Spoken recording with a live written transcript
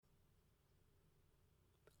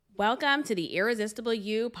Welcome to the Irresistible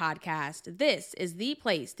You podcast. This is the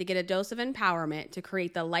place to get a dose of empowerment to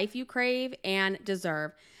create the life you crave and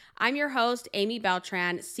deserve. I'm your host, Amy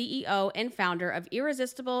Beltran, CEO and founder of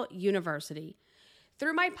Irresistible University.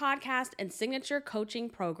 Through my podcast and signature coaching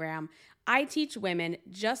program, I teach women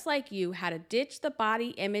just like you how to ditch the body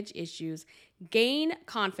image issues, gain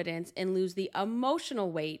confidence, and lose the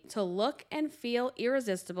emotional weight to look and feel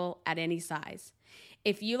irresistible at any size.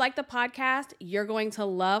 If you like the podcast, you're going to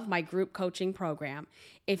love my group coaching program.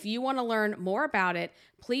 If you want to learn more about it,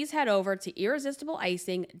 please head over to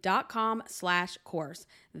irresistibleicing.com/course.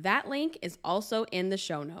 That link is also in the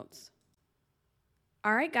show notes.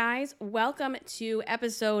 All right, guys, welcome to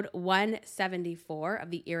episode 174 of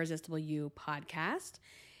the Irresistible You podcast.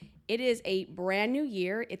 It is a brand new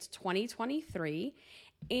year. It's 2023,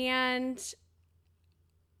 and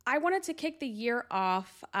I wanted to kick the year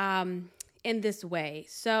off in this way.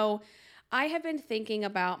 So I have been thinking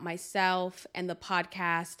about myself and the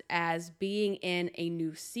podcast as being in a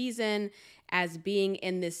new season, as being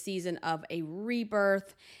in this season of a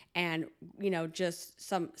rebirth and, just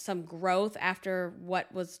some growth after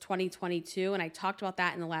what was 2022. And I talked about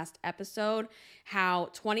that in the last episode, how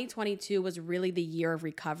 2022 was really the year of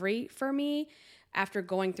recovery for me after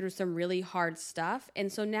going through some really hard stuff.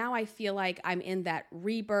 And so now I feel like I'm in that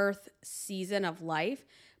rebirth season of life,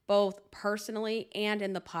 both personally and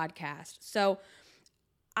in the podcast. So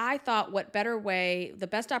I thought what better way, the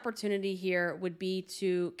best opportunity here would be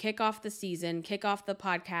to kick off the season, kick off the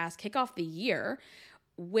podcast, kick off the year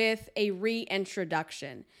with a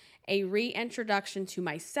reintroduction to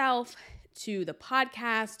myself, to the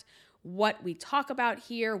podcast, what we talk about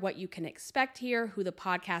here, what you can expect here, who the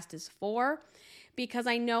podcast is for, because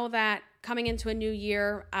I know that coming into a new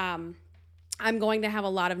year, I'm going to have a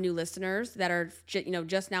lot of new listeners that are,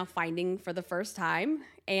 just now finding for the first time.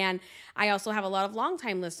 And I also have a lot of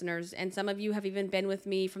longtime listeners, and some of you have even been with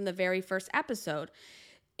me from the very first episode.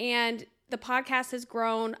 And the podcast has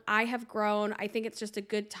grown. I have grown. I think it's just a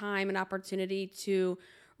good time and opportunity to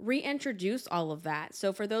reintroduce all of that.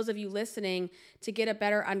 So for those of you listening, to get a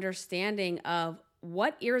better understanding of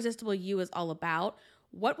what Irresistible You is all about,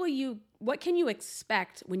 what can you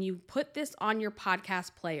expect when you put this on your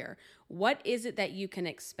podcast player? What is it that you can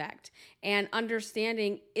expect? And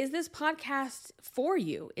understanding, is this podcast for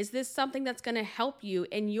you? Is this something that's going to help you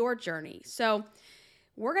in your journey? So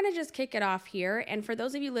we're going to just kick it off here. And for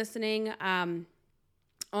those of you listening on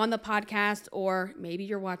the podcast, or maybe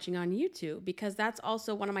you're watching on YouTube, because that's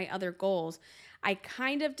also one of my other goals. I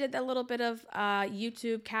kind of did a little bit of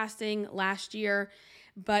YouTube casting last year,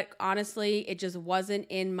 but honestly, it just wasn't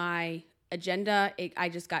in my agenda. I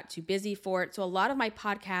just got too busy for it. So a lot of my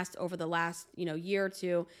podcasts over the last, year or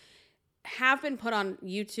two have been put on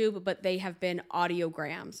YouTube, but they have been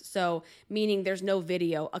audiograms. So meaning there's no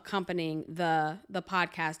video accompanying the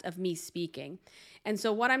podcast of me speaking. And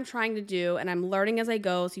so what I'm trying to do, and I'm learning as I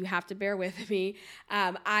go, so you have to bear with me,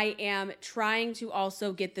 I am trying to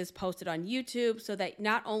also get this posted on YouTube so that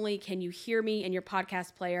not only can you hear me in your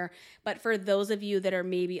podcast player, but for those of you that are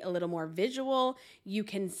maybe a little more visual, you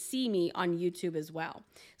can see me on YouTube as well.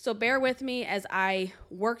 So bear with me as I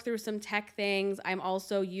work through some tech things. I'm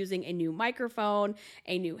also using a new microphone,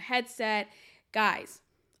 a new headset. Guys,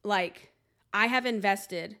 I have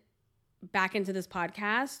invested back into this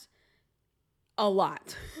podcast a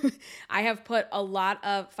lot. I have put a lot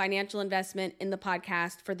of financial investment in the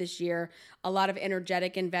podcast for this year, a lot of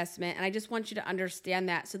energetic investment. And I just want you to understand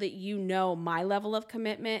that so that you know my level of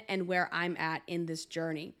commitment and where I'm at in this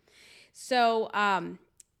journey. So, I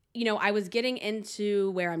was getting into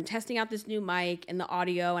where I'm testing out this new mic and the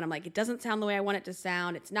audio, and I'm like, it doesn't sound the way I want it to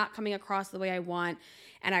sound. It's not coming across the way I want.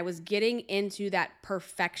 And I was getting into that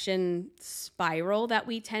perfection spiral that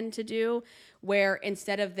we tend to do, where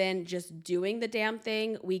instead of then just doing the damn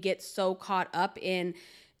thing, we get so caught up in,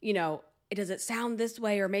 it doesn't sound this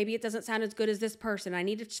way, or maybe it doesn't sound as good as this person. I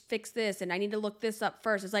need to fix this, and I need to look this up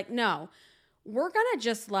first. It's like, no, we're going to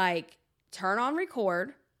just turn on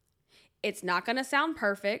record. It's not going to sound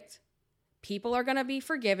perfect. People are going to be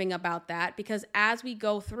forgiving about that, because as we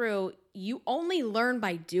go through, you only learn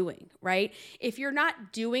by doing, right? If you're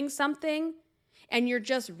not doing something and you're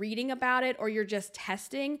just reading about it or you're just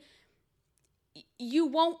testing, you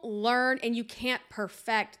won't learn and you can't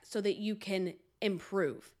perfect so that you can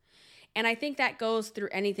improve. And I think that goes through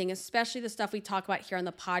anything, especially the stuff we talk about here on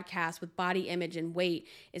the podcast with body image and weight,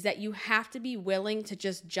 is that you have to be willing to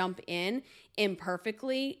just jump in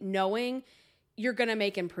imperfectly, knowing you're going to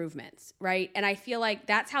make improvements, right? And I feel like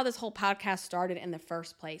that's how this whole podcast started in the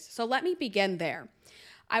first place. So let me begin there.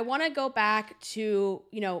 I want to go back to,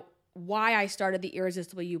 why I started the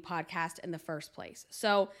Irresistible You podcast in the first place.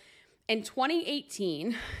 So in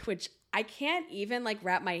 2018, which I can't even like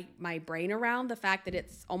wrap my brain around the fact that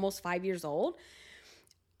it's almost 5 years old,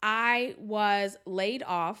 I was laid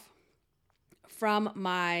off from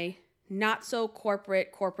my not so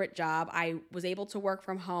corporate job. I was able to work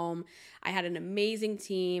from home. I had an amazing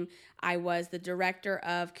team. I was the director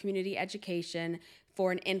of community education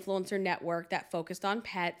for an influencer network that focused on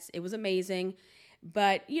pets. It was amazing.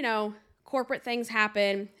 But, you know, corporate things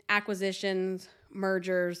happen, acquisitions,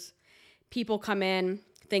 mergers, people come in,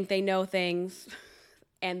 think they know things,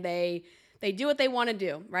 and they do what they want to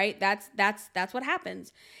do, right? That's what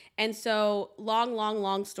happens. And so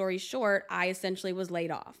long story short, I essentially was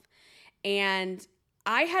laid off. And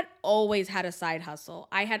I had always had a side hustle.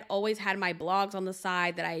 I had always had my blogs on the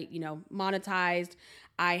side that I, monetized.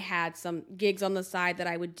 I had some gigs on the side that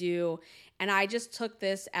I would do. And I just took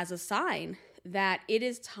this as a sign that it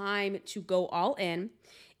is time to go all in.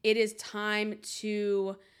 It is time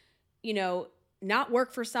to, not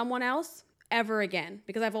work for someone else ever again,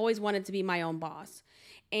 because I've always wanted to be my own boss.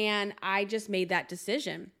 And I just made that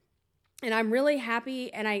decision. And I'm really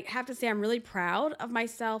happy, and I have to say I'm really proud of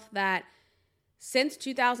myself that since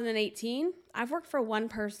 2018, I've worked for one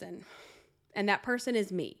person, and that person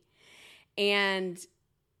is me. And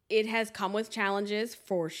it has come with challenges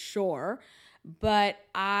for sure, but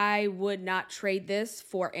I would not trade this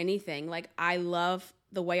for anything. Like, I love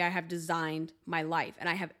the way I have designed my life, and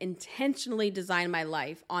I have intentionally designed my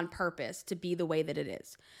life on purpose to be the way that it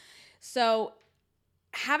is. So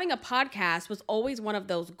having a podcast was always one of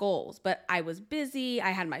those goals, but I was busy. I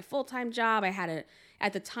had my full-time job. I had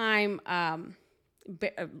at the time,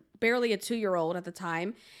 barely a 2-year-old at the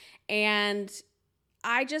time. And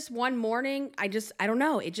I just, one morning, I don't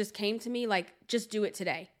know. It just came to me like, just do it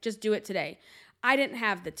today. Just do it today. I didn't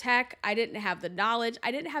have the tech. I didn't have the knowledge.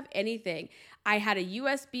 I didn't have anything. I had a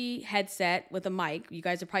USB headset with a mic. You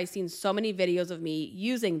guys have probably seen so many videos of me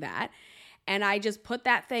using that. And I just put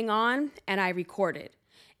that thing on and I recorded.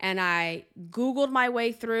 And I Googled my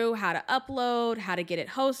way through how to upload, how to get it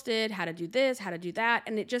hosted, how to do this, how to do that.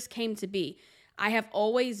 And it just came to be. I have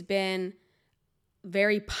always been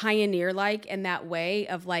very pioneer-like in that way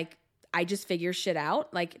of like, I just figure shit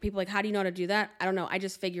out. Like, people are like, how do you know how to do that? I don't know. I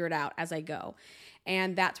just figure it out as I go.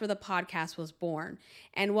 And that's where the podcast was born.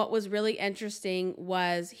 And what was really interesting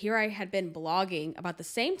was here I had been blogging about the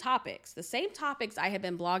same topics I had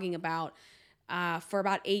been blogging about for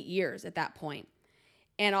about 8 years at that point.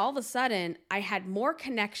 And all of a sudden, I had more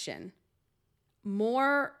connection,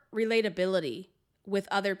 more relatability with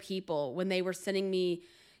other people when they were sending me,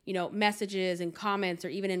 messages and comments or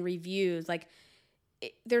even in reviews. Like,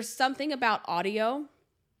 there's something about audio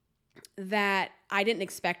that I didn't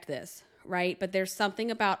expect this, right? But there's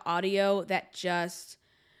something about audio that just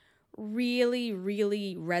really,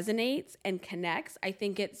 really resonates and connects. I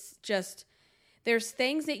think it's just, there's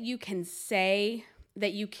things that you can say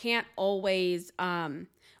that you can't always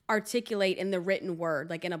articulate in the written word,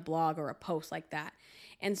 like in a blog or a post like that.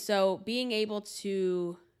 And so being able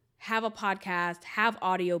to have a podcast, have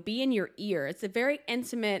audio, be in your ear, it's a very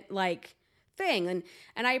intimate thing.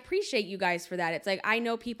 And I appreciate you guys for that. It's like, I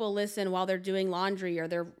know people listen while they're doing laundry or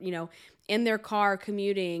they're, in their car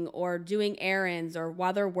commuting or doing errands or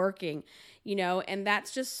while they're working, and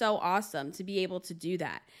that's just so awesome to be able to do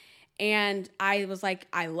that. And I was like,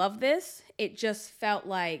 I love this. It just felt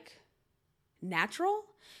like natural.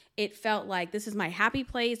 It felt like this is my happy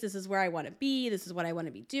place. This is where I want to be. This is what I want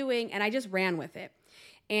to be doing. And I just ran with it.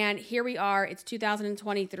 And here we are. It's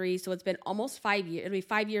 2023. So it's been almost 5 years. It'll be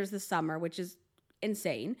 5 years this summer, which is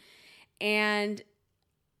insane. And,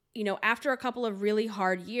 after a couple of really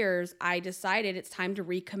hard years, I decided it's time to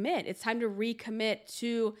recommit. It's time to recommit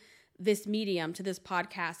to this medium, to this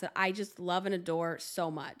podcast that I just love and adore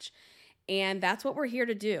so much. And that's what we're here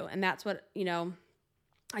to do. And that's what,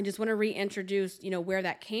 I just want to reintroduce, where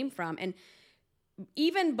that came from. And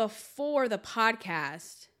even before the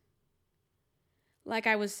podcast, like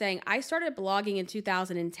I was saying, I started blogging in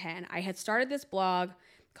 2010. I had started this blog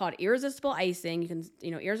called Irresistible Icing. You can,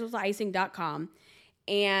 irresistibleicing.com.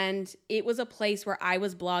 And it was a place where I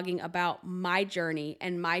was blogging about my journey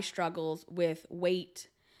and my struggles with weight,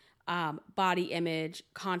 body image,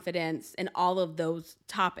 confidence, and all of those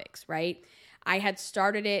topics, right? I had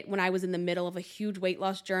started it when I was in the middle of a huge weight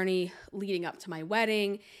loss journey leading up to my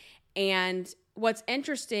wedding. And what's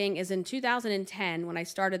interesting is in 2010, when I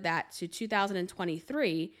started that to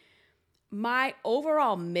 2023, my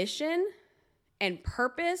overall mission and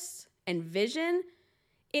purpose and vision,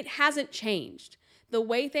 it hasn't changed. The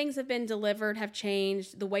way things have been delivered have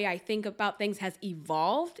changed. The way I think about things has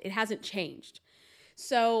evolved. It hasn't changed.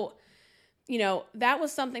 So that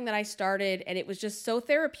was something that I started, and it was just so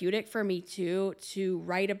therapeutic for me too, to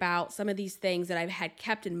write about some of these things that I've had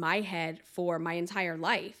kept in my head for my entire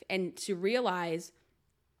life, and to realize,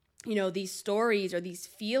 these stories or these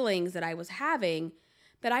feelings that I was having,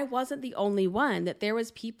 that I wasn't the only one, that there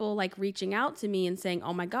was people like reaching out to me and saying,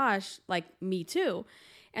 oh my gosh, like me too.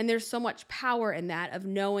 And there's so much power in that, of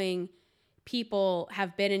knowing people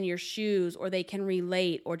have been in your shoes, or they can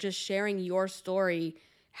relate, or just sharing your story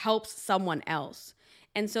helps someone else.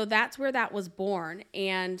 And so that's where that was born.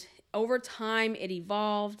 And over time it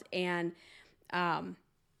evolved, and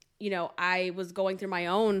I was going through my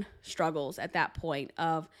own struggles at that point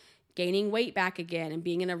of gaining weight back again and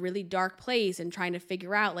being in a really dark place and trying to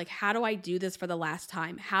figure out, like, how do I do this for the last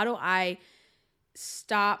time? How do I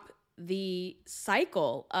stop the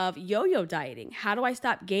cycle of yo-yo dieting? How do I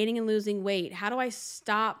stop gaining and losing weight? How do I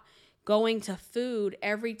stop going to food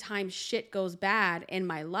every time shit goes bad in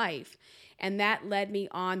my life? And that led me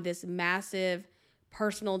on this massive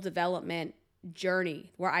personal development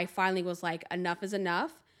journey where I finally was like, enough is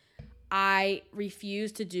enough. I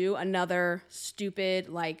refuse to do another stupid,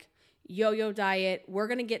 like, yo-yo diet. We're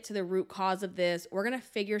going to get to the root cause of this. We're going to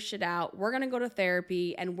figure shit out. We're going to go to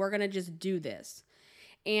therapy, and we're going to just do this.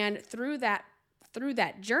 And through that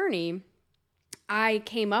journey, I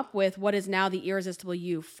came up with what is now the Irresistible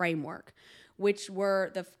You framework, which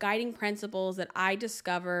were the guiding principles that I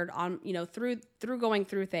discovered on, through going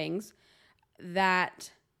through things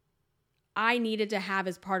that I needed to have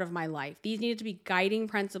as part of my life. These needed to be guiding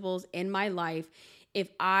principles in my life if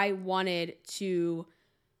I wanted to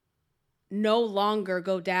no longer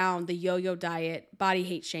go down the yo-yo diet, body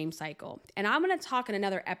hate, shame cycle. And I'm going to talk in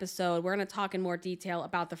another episode. We're going to talk in more detail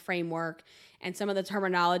about the framework and some of the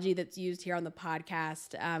terminology that's used here on the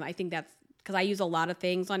podcast. I think that's because I use a lot of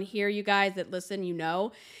things on here, you guys that listen,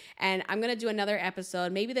 and I'm going to do another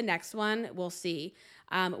episode, maybe the next one, we'll see,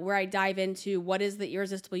 where I dive into what is the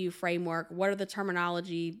Irresistible You framework, what are the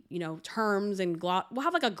terminology, terms, and we'll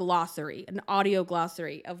have like a glossary, an audio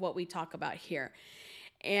glossary of what we talk about here.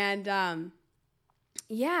 And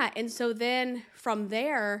and so then from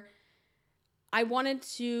there, I wanted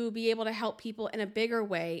to be able to help people in a bigger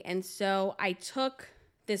way. And so I took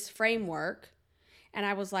this framework and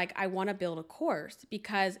I was like, I want to build a course,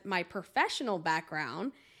 because my professional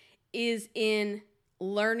background is in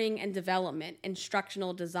learning and development,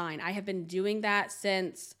 instructional design. I have been doing that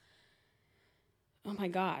since, oh my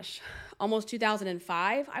gosh, almost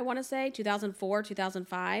 2005, I want to say, 2004,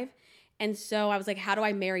 2005. And so I was like, how do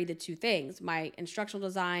I marry the two things? My instructional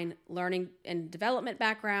design, learning and development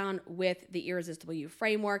background with the Irresistible You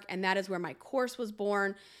framework. And that is where my course was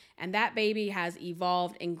born. And that baby has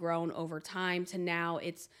evolved and grown over time to now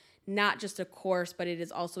it's not just a course, but it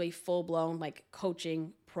is also a full-blown like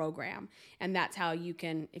coaching program. And that's how you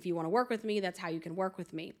can, if you want to work with me, that's how you can work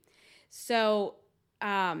with me. So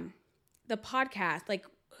the podcast, like,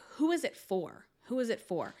 who is it for? Who is it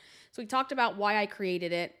for? So we talked about why I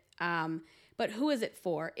created it. But who is it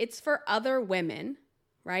for? It's for other women,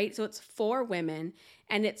 right? So it's for women,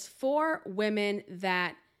 and it's for women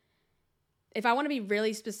that, if I want to be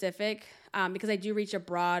really specific, because I do reach a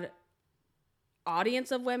broad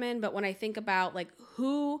audience of women, but when I think about like,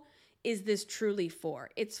 who is this truly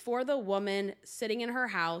for? It's for the woman sitting in her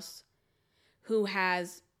house who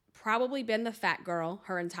has probably been the fat girl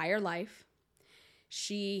her entire life.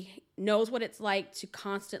 She knows what it's like to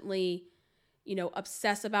constantly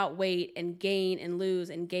obsess about weight and gain and lose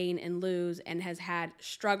and gain and lose, and has had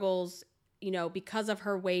struggles, because of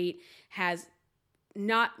her weight, has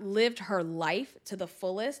not lived her life to the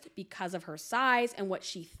fullest because of her size and what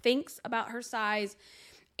she thinks about her size.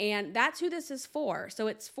 And that's who this is for. So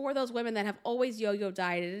it's for those women that have always yo-yo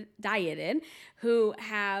dieted, who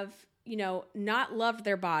have, not loved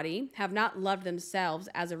their body, have not loved themselves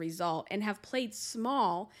as a result, and have played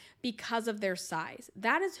small because of their size.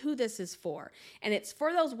 That is who this is for. And it's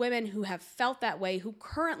for those women who have felt that way, who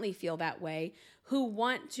currently feel that way, who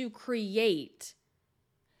want to create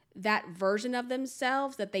that version of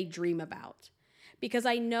themselves that they dream about. Because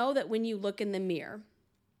I know that when you look in the mirror,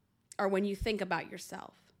 or when you think about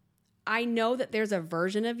yourself, I know that there's a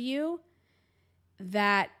version of you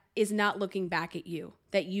that is not looking back at you,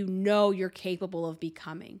 that you're capable of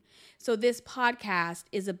becoming. So this podcast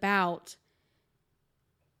is about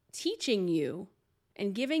teaching you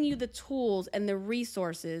and giving you the tools and the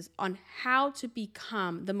resources on how to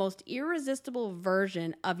become the most irresistible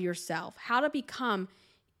version of yourself, how to become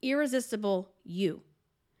irresistible you,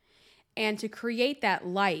 and to create that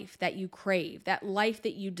life that you crave, that life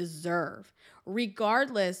that you deserve,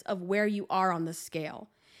 regardless of where you are on the scale.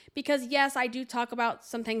 Because yes, I do talk about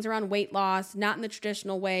some things around weight loss, not in the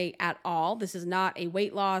traditional way at all. This is not a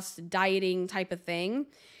weight loss dieting type of thing,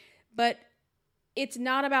 but it's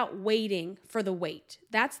not about waiting for the weight.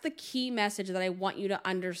 That's the key message that I want you to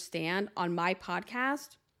understand on my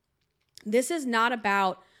podcast. This is not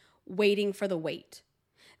about waiting for the weight.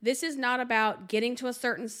 This is not about getting to a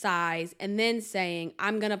certain size and then saying,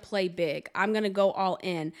 I'm going to play big. I'm going to go all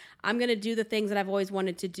in. I'm going to do the things that I've always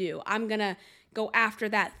wanted to do. I'm going to go after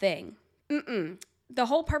that thing. The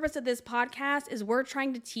whole purpose of this podcast is we're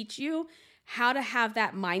trying to teach you how to have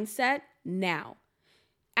that mindset now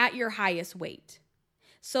at your highest weight.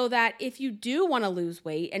 So that if you do want to lose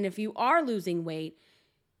weight and if you are losing weight,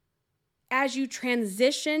 as you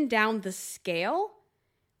transition down the scale,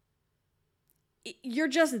 you're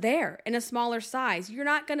just there in a smaller size.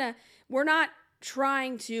 We're not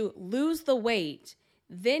trying to lose the weight,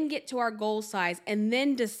 then get to our goal size and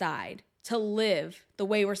then decide to live the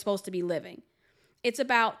way we're supposed to be living. It's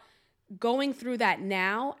about going through that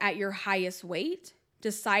now at your highest weight,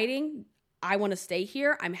 deciding I want to stay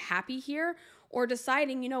here, I'm happy here, or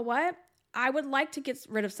deciding, you know what, I would like to get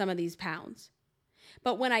rid of some of these pounds.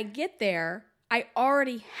 But when I get there, I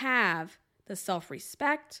already have the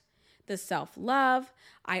self-respect, the self-love,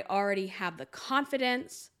 I already have the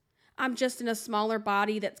confidence. I'm just in a smaller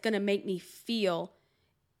body that's going to make me feel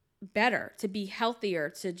better, to be healthier,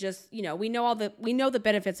 to just, we know the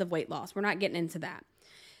benefits of weight loss. We're not getting into that.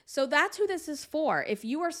 So that's who this is for. If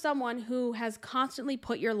you are someone who has constantly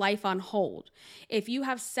put your life on hold, if you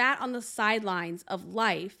have sat on the sidelines of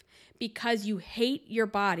life because you hate your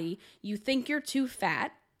body, you think you're too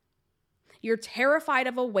fat, you're terrified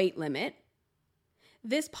of a weight limit,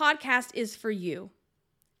 this podcast is for you.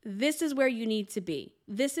 This is where you need to be.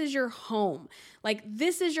 This is your home.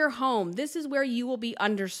 This is your home. This is where you will be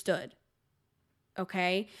understood.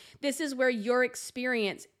 Okay? This is where your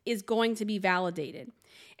experience is going to be validated.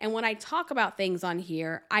 And when I talk about things on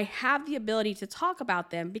here, I have the ability to talk about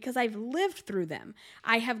them because I've lived through them.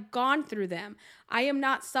 I have gone through them. I am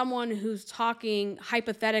not someone who's talking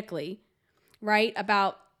hypothetically, right,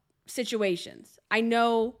 about situations. I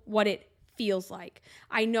know what it feels like.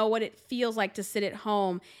 I know what it feels like to sit at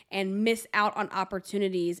home and miss out on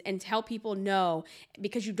opportunities and tell people no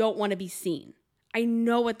because you don't want to be seen. I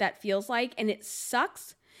know what that feels like, and it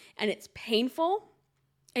sucks and it's painful,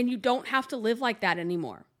 and you don't have to live like that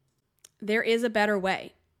anymore. There is a better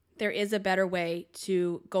way. There is a better way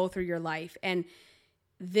to go through your life. And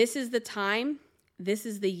this is the time, this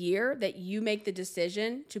is the year that you make the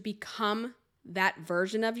decision to become that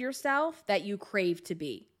version of yourself that you crave to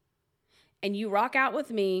be. And you rock out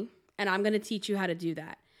with me, and I'm going to teach you how to do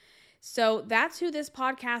that. So that's who this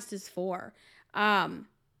podcast is for.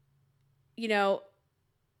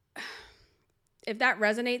 If that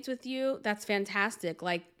resonates with you, that's fantastic.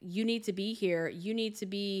 You need to be here. You need to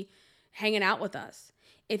be hanging out with us.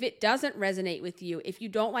 If it doesn't resonate with you, if you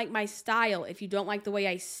don't like my style, if you don't like the way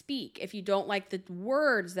I speak, if you don't like the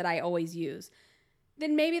words that I always use,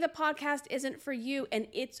 then maybe the podcast isn't for you, and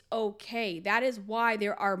it's okay. That is why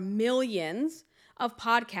there are millions of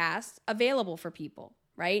podcasts available for people,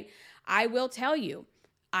 right? I will tell you,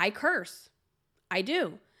 I curse. I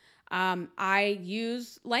do. I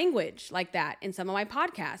use language like that in some of my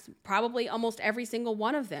podcasts, probably almost every single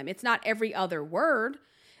one of them. It's not every other word,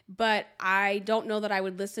 but I don't know that I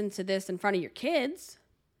would listen to this in front of your kids.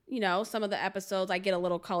 Some of the episodes I get a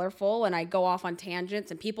little colorful and I go off on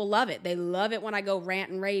tangents, and people love it. They love it when I go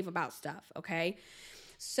rant and rave about stuff, okay?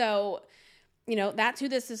 So, that's who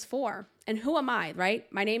this is for. And who am I, right?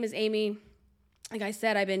 My name is Amy. Like I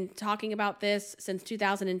said, I've been talking about this since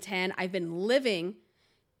 2010. I've been living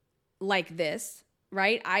like this,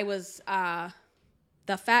 right? I was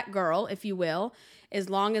the fat girl, if you will, as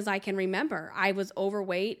long as I can remember. I was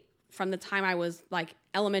overweight from the time I was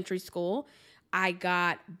elementary school. I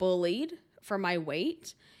got bullied for my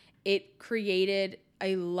weight. It created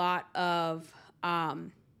a lot of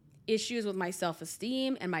issues with my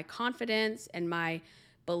self-esteem and my confidence and my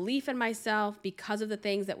belief in myself because of the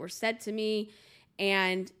things that were said to me.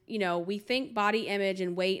 And, we think body image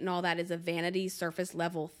and weight and all that is a vanity surface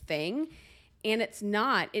level thing. And it's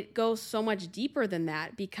not. It goes so much deeper than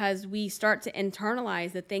that because we start to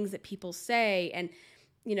internalize the things that people say. And,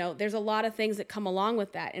 there's a lot of things that come along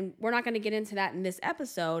with that. And we're not going to get into that in this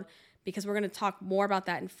episode because we're going to talk more about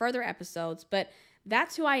that in further episodes. But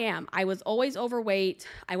that's who I am. I was always overweight.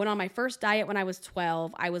 I went on my first diet when I was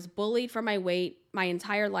 12. I was bullied for my weight my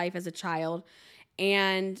entire life as a child.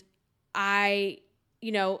 And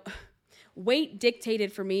weight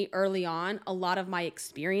dictated for me early on a lot of my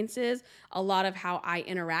experiences, a lot of how I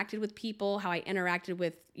interacted with people, how I interacted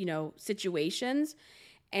with, situations.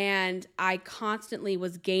 And I constantly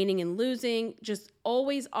was gaining and losing, just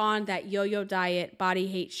always on that yo-yo diet, body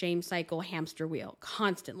hate, shame cycle, hamster wheel,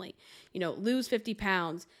 constantly. Lose 50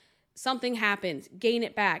 pounds, something happens, gain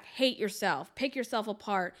it back, hate yourself, pick yourself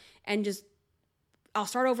apart, and just, I'll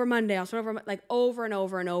start over Monday, like over and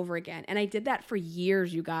over and over again. And I did that for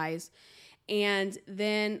years, you guys. And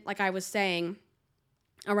then, like I was saying,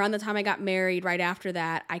 around the time I got married, right after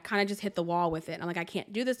that, I kind of just hit the wall with it. I'm like, I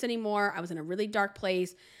can't do this anymore. I was in a really dark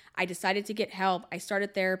place. I decided to get help. I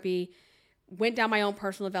started therapy, went down my own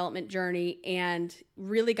personal development journey, and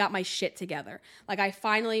really got my shit together. Like, I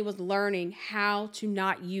finally was learning how to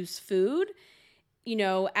not use food,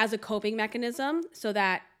 as a coping mechanism, so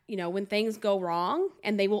that, when things go wrong,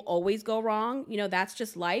 and they will always go wrong, that's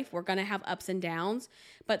just life. We're going to have ups and downs,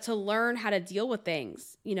 but to learn how to deal with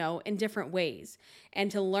things, in different ways,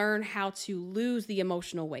 and to learn how to lose the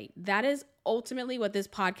emotional weight. That is ultimately what this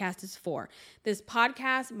podcast is for. This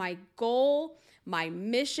podcast, my goal, my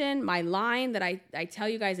mission, my line that I tell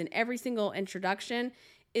you guys in every single introduction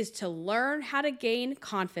is to learn how to gain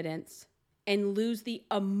confidence and lose the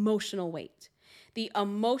emotional weight. The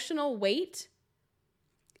emotional weight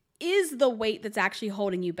is the weight that's actually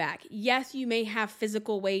holding you back. Yes, you may have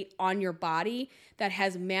physical weight on your body that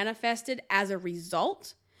has manifested as a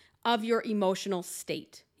result of your emotional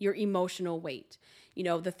state, your emotional weight.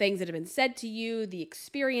 The things that have been said to you, the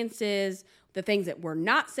experiences, the things that were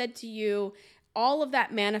not said to you, all of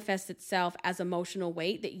that manifests itself as emotional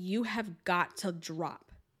weight that you have got to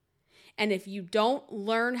drop. And if you don't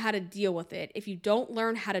learn how to deal with it, if you don't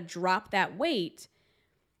learn how to drop that weight,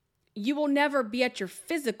 you will never be at your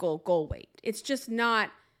physical goal weight. It's just not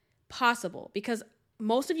possible, because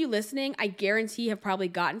most of you listening, I guarantee, have probably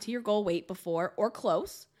gotten to your goal weight before or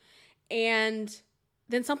close, and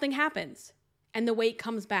then something happens and the weight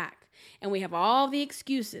comes back. And we have all the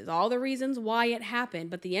excuses, all the reasons why it happened.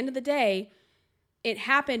 But at the end of the day, it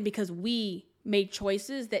happened because we made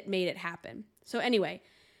choices that made it happen. So anyway,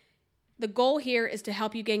 the goal here is to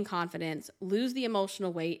help you gain confidence, lose the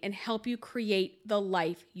emotional weight, and help you create the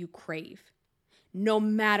life you crave, no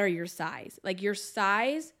matter your size. Like, your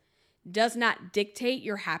size does not dictate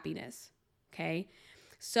your happiness, okay?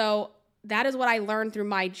 So that is what I learned through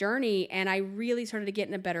my journey, and I really started to get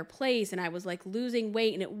in a better place, and I was like losing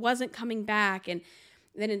weight, and it wasn't coming back. And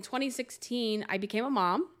then in 2016, I became a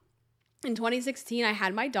mom. In 2016, I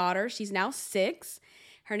had my daughter. She's now 6.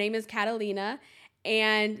 Her name is Catalina.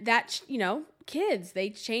 And that, kids,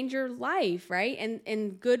 they change your life, right? And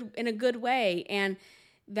in a good way. And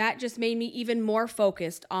that just made me even more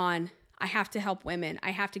focused on, I have to help women.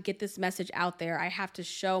 I have to get this message out there. I have to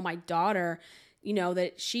show my daughter,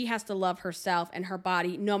 that she has to love herself and her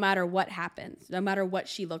body no matter what happens, no matter what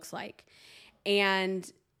she looks like. And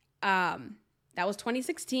that was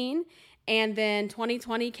 2016. And then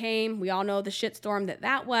 2020 came. We all know the shitstorm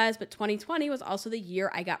that was, but 2020 was also the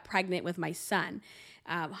year I got pregnant with my son,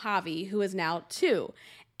 Javi, who is now 2.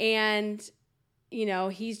 And,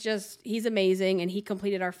 he's amazing, and he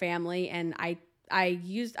completed our family. And I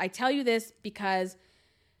tell you this because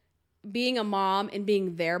being a mom and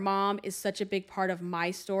being their mom is such a big part of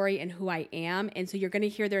my story and who I am. And so you're going to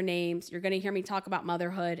hear their names. You're going to hear me talk about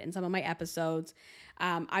motherhood in some of my episodes.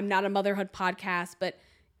 I'm not a motherhood podcast, but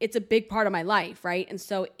it's a big part of my life, right? And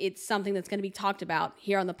so it's something that's going to be talked about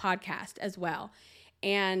here on the podcast as well.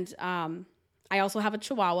 And I also have a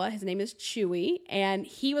Chihuahua. His name is Chewy, and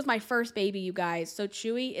he was my first baby, you guys. So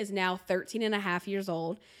Chewy is now 13 and a half years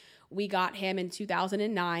old. We got him in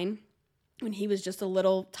 2009 when he was just a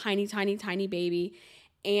little tiny, tiny, tiny baby.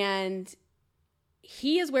 And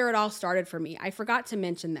he is where it all started for me. I forgot to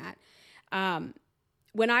mention that.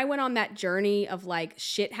 When I went on that journey of like,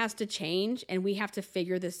 shit has to change and we have to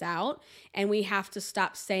figure this out and we have to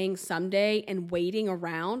stop saying someday and waiting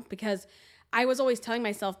around, because I was always telling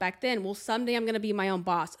myself back then, well, someday I'm going to be my own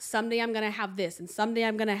boss. Someday I'm going to have this and someday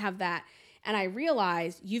I'm going to have that. And I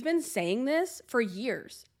realized you've been saying this for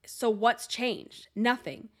years. So what's changed?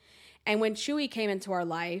 Nothing. And when Chewy came into our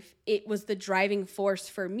life, it was the driving force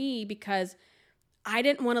for me, because I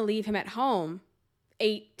didn't want to leave him at home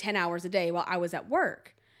 8-10 hours a day while I was at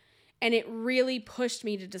work. And it really pushed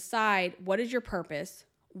me to decide, what is your purpose?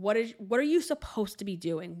 What are you supposed to be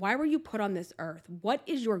doing? Why were you put on this earth? What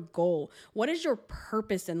is your goal? What is your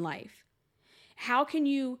purpose in life? How can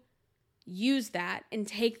you use that and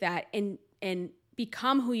take that and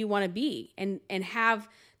become who you want to be and have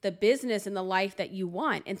the business and the life that you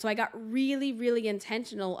want? And so I got really, really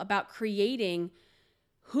intentional about creating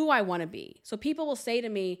who I want to be. So people will say to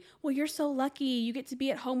me, well, you're so lucky. You get to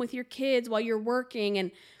be at home with your kids while you're working. And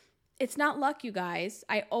it's not luck, you guys.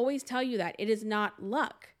 I always tell you that. It is not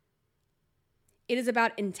luck. It is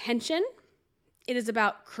about intention. It is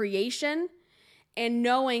about creation and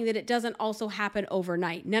knowing that it doesn't also happen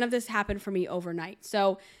overnight. None of this happened for me overnight.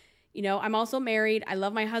 So, I'm also married. I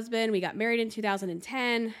love my husband. We got married in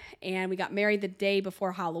 2010 and we got married the day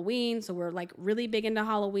before Halloween. So we're like really big into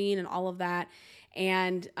Halloween and all of that.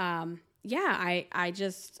 And, I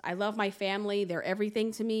love my family. They're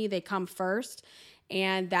everything to me. They come first.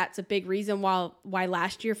 And that's a big reason why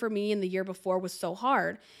last year for me and the year before was so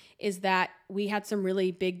hard, is that we had some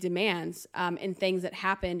really big demands and things that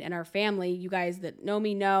happened in our family. You guys that know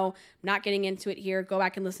me know, I'm not getting into it here. Go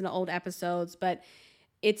back and listen to old episodes, but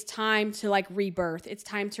it's time to like rebirth. It's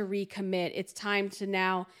time to recommit. It's time to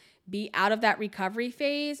now be out of that recovery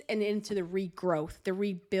phase and into the regrowth, the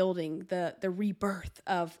rebuilding, the rebirth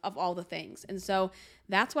of all the things. And so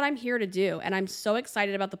that's what I'm here to do. And I'm so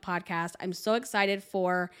excited about the podcast. I'm so excited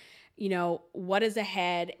for, what is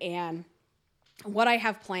ahead and what I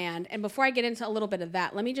have planned. And before I get into a little bit of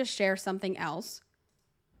that, let me just share something else.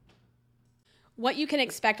 What you can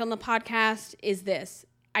expect on the podcast is this.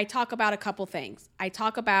 I talk about a couple things. I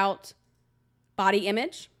talk about body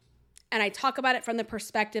image, and I talk about it from the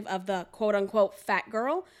perspective of the quote unquote fat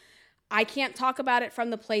girl. I can't talk about it from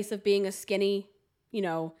the place of being a skinny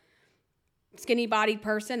bodied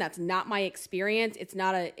person. That's not my experience. It's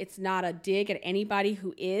not a dig at anybody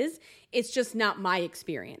who is. It's just not my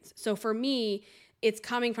experience. So for me, it's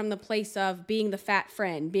coming from the place of being the fat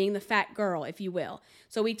friend, being the fat girl, if you will.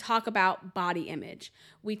 So we talk about body image.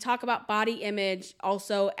 We talk about body image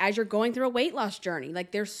also as you're going through a weight loss journey.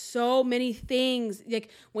 Like there's so many things.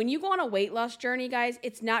 Like when you go on a weight loss journey, guys,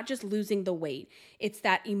 it's not just losing the weight. It's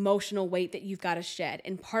that emotional weight that you've got to shed.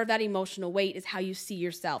 And part of that emotional weight is how you see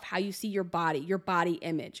yourself, how you see your body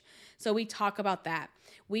image. So we talk about that.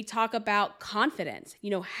 We talk about confidence,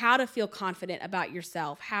 how to feel confident about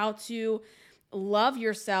yourself, how to love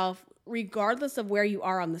yourself regardless of where you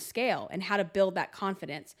are on the scale and how to build that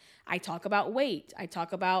confidence. I talk about weight. I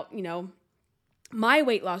talk about, my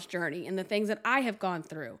weight loss journey and the things that I have gone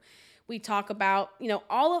through. We talk about,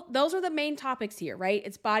 all of those are the main topics here, right?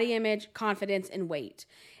 It's body image, confidence, and weight.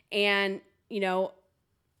 And,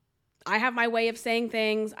 I have my way of saying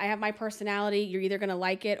things. I have my personality. You're either going to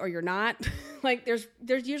like it or you're not. Like there's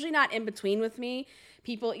usually not in between with me.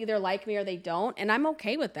 People either like me or they don't. And I'm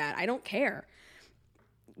okay with that. I don't care.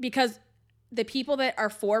 Because the people that are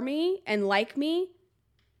for me and like me,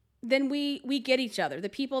 then we get each other. The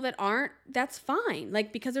people that aren't, that's fine.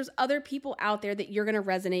 Like, because there's other people out there that you're going to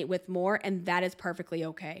resonate with more, and that is perfectly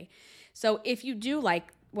okay. So if you do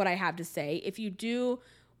like what I have to say, if you do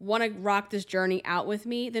want to rock this journey out with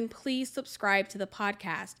me, then please subscribe to the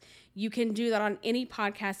podcast. You can do that on any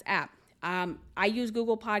podcast app. I use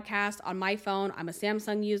Google Podcast on my phone. I'm a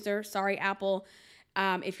Samsung user. Sorry, Apple.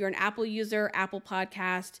 If you're an Apple user, Apple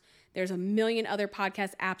Podcast. There's a million other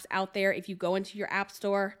podcast apps out there. If you go into your app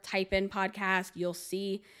store, type in podcast, you'll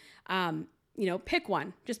see, pick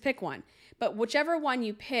one. Just pick one. But whichever one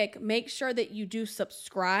you pick, make sure that you do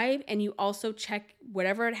subscribe and you also check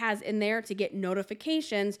whatever it has in there to get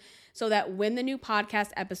notifications so that when the new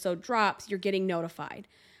podcast episode drops, you're getting notified.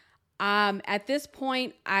 At this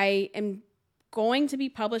point, I am going to be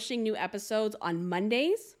publishing new episodes on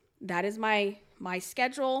Mondays. That is my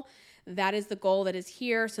schedule. That is the goal that is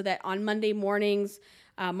here, so that on Monday mornings,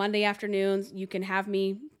 Monday afternoons, you can have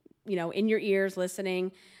me, in your ears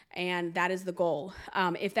listening, and that is the goal.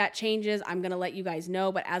 If that changes, I'm going to let you guys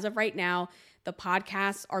know, but as of right now, the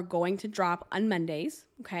podcasts are going to drop on Mondays,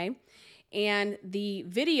 okay? And the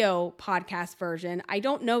video podcast version, I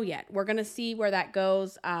don't know yet. We're going to see where that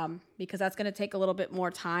goes because that's going to take a little bit more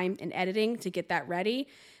time in editing to get that ready.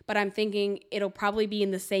 But I'm thinking it'll probably be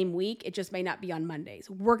in the same week. It just may not be on Mondays.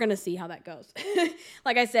 We're going to see how that goes.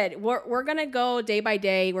 Like I said, we're going to go day by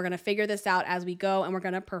day. We're going to figure this out as we go, and we're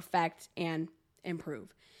going to perfect and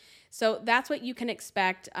improve. So that's what you can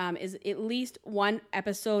expect is at least one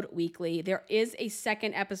episode weekly. There is a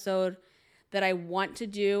second episode that I want to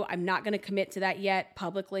do. I'm not going to commit to that yet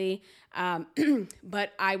publicly,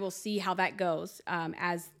 but I will see how that goes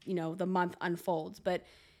as the month unfolds. But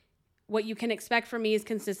what you can expect from me is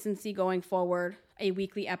consistency going forward, a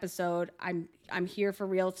weekly episode. I'm here for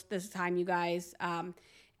real this time, you guys,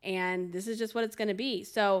 and this is just what it's going to be.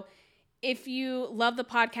 So if you love the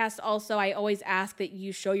podcast also, I always ask that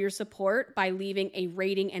you show your support by leaving a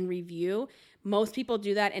rating and review. Most people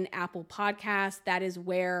do that in Apple Podcasts. That is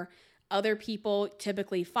where other people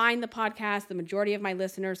typically find the podcast. The majority of my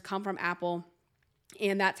listeners come from Apple,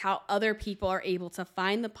 and that's how other people are able to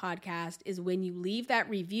find the podcast, is when you leave that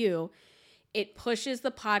review, it pushes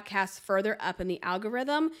the podcast further up in the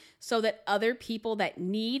algorithm so that other people that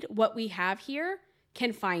need what we have here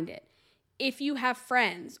can find it. if you have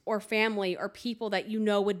friends or family or people that you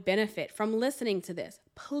know would benefit from listening to this,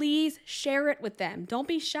 please share it with them. Don't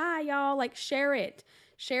be shy, y'all. Like, share it.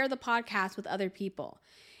 Share the podcast with other people.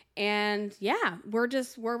 And yeah,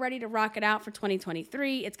 we're ready to rock it out for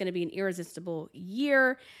 2023. It's going to be an irresistible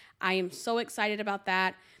year. I am so excited about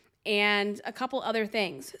that. And a couple other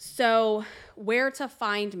things. So where to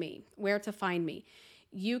find me?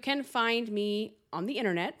 You can find me on the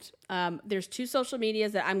internet. There's 2 social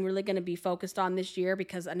medias that I'm really going to be focused on this year,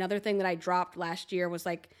 because another thing that I dropped last year was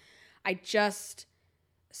like, I just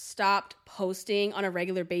stopped posting on a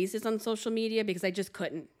regular basis on social media because I just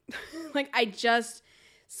couldn't.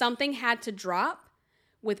 Something had to drop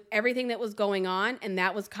with everything that was going on. And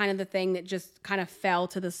that was kind of the thing that just kind of fell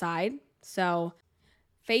to the side. So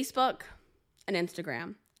Facebook and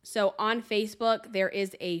Instagram. So on Facebook, there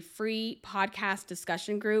is a free podcast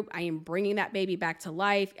discussion group. I am bringing that baby back to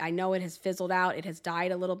life. I know it has fizzled out. It has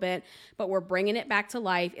died a little bit, but we're bringing it back to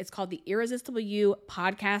life. It's called the Irresistible You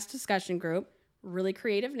Podcast Discussion Group. Really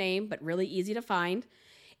creative name, but really easy to find.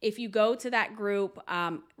 If you go to that group,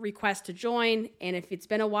 request to join, and if it's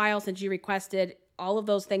been a while since you requested, all of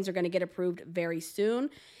those things are going to get approved very soon.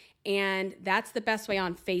 And that's the best way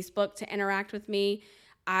on Facebook to interact with me.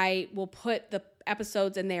 I will put the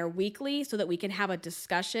episodes in there weekly so that we can have a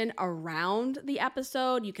discussion around the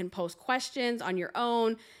episode. You can post questions on your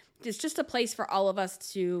own. It's just a place for all of us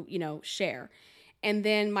to, share. And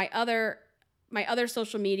then my other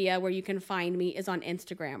social media where you can find me is on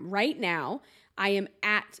Instagram. Right now, I am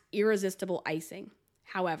at Irresistible Icing.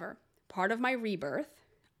 However, part of my rebirth,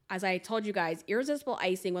 as I told you guys, Irresistible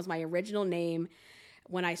Icing was my original name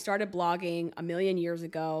when I started blogging a million years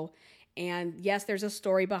ago. And yes, there's a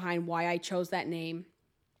story behind why I chose that name.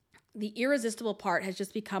 The irresistible part has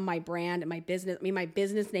just become my brand and my business. My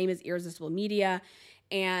business name is Irresistible Media,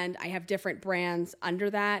 and I have different brands under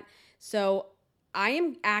that. So I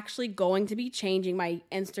am actually going to be changing my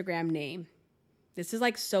Instagram name. This is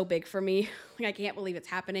like so big for me. I can't believe it's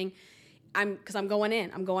happening. Because I'm going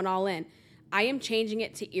in. I'm going all in. I am changing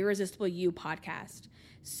it to Irresistible You Podcast.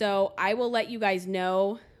 So I will let you guys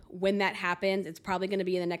know when that happens. It's probably going to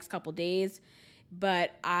be in the next couple days,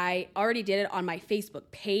 but I already did it on my Facebook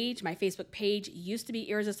page. My Facebook page used to be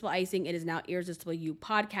Irresistible Icing. It is now Irresistible You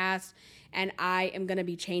Podcast, and I am going to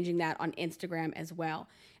be changing that on Instagram as well.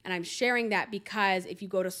 And I'm sharing that because if you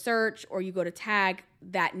go to search or you go to tag,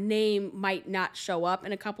 that name might not show up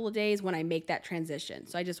in a couple of days when I make that transition.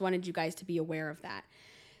 So I just wanted you guys to be aware of that.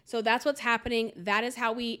 So that's what's happening. That is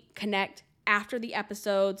how we connect after the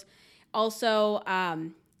episodes. Also,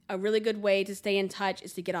 a really good way to stay in touch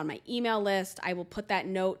is to get on my email list. I will put that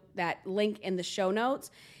link in the show notes.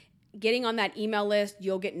 Getting on that email list,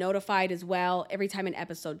 you'll get notified as well every time an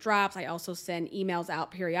episode drops. I also send emails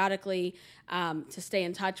out periodically to stay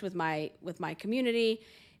in touch with my community.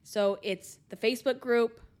 So it's the Facebook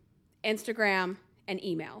group, Instagram, and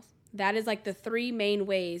emails. That is like the 3 main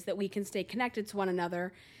ways that we can stay connected to one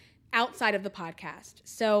another outside of the podcast.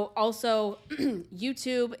 So also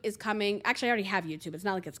YouTube is coming. Actually, I already have YouTube. It's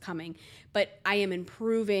not like it's coming, but I am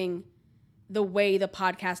improving the way the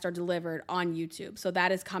podcasts are delivered on YouTube. So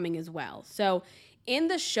that is coming as well. So in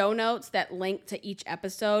the show notes that link to each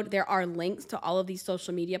episode, there are links to all of these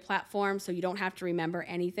social media platforms, so you don't have to remember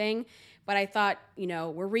anything. But I thought,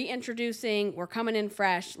 we're reintroducing, we're coming in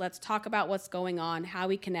fresh. Let's talk about what's going on, how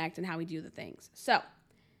we connect, and how we do the things. So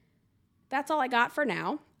that's all I got for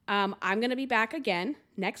now. I'm going to be back again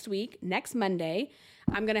next week, next Monday.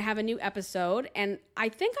 I'm going to have a new episode, and I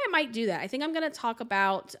think I might do that. I think I'm going to talk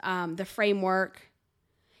about the framework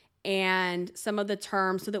and some of the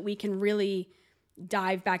terms so that we can really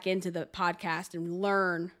dive back into the podcast and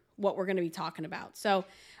learn what we're going to be talking about. So,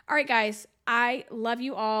 all right, guys, I love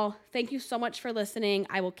you all. Thank you so much for listening.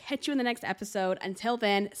 I will catch you in the next episode. Until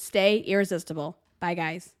then, stay irresistible. Bye,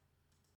 guys.